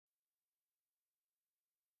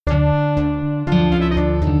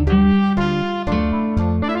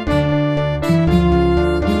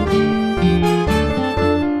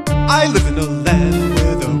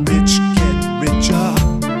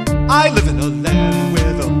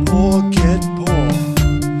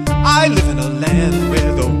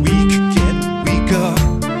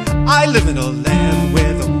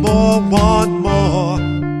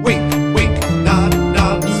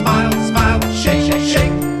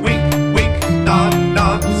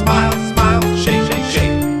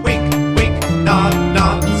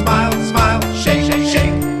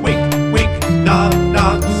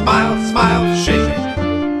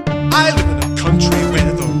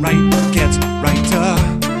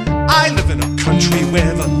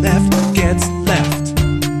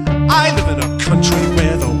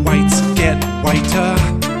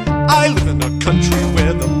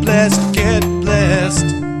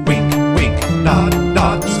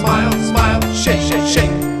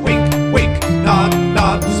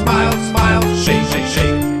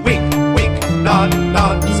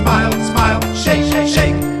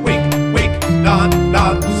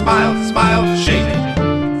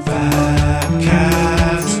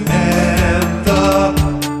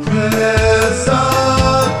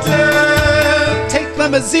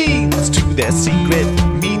limousines to their secret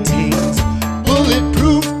meetings.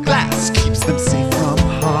 Bulletproof glass keeps them safe from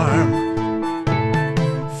harm.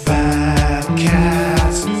 Fat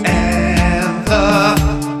cats and the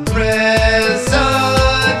president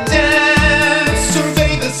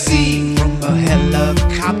survey the scene from a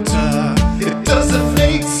helicopter. It doesn't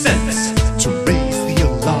make sense to raise the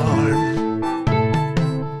alarm.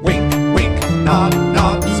 Wink, wink, nod,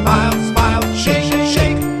 nod, smile, smile, shake, shake,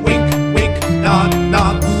 shake. Wink, wink, nod,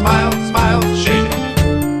 nod, smile, smile, shake.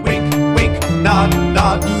 Wink, wink, nod,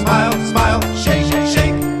 nod, smile, smile, shake, shake,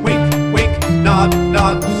 shake. Wink, wink, nod,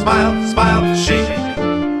 nod, smile, smile, shake.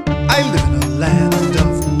 I live in a land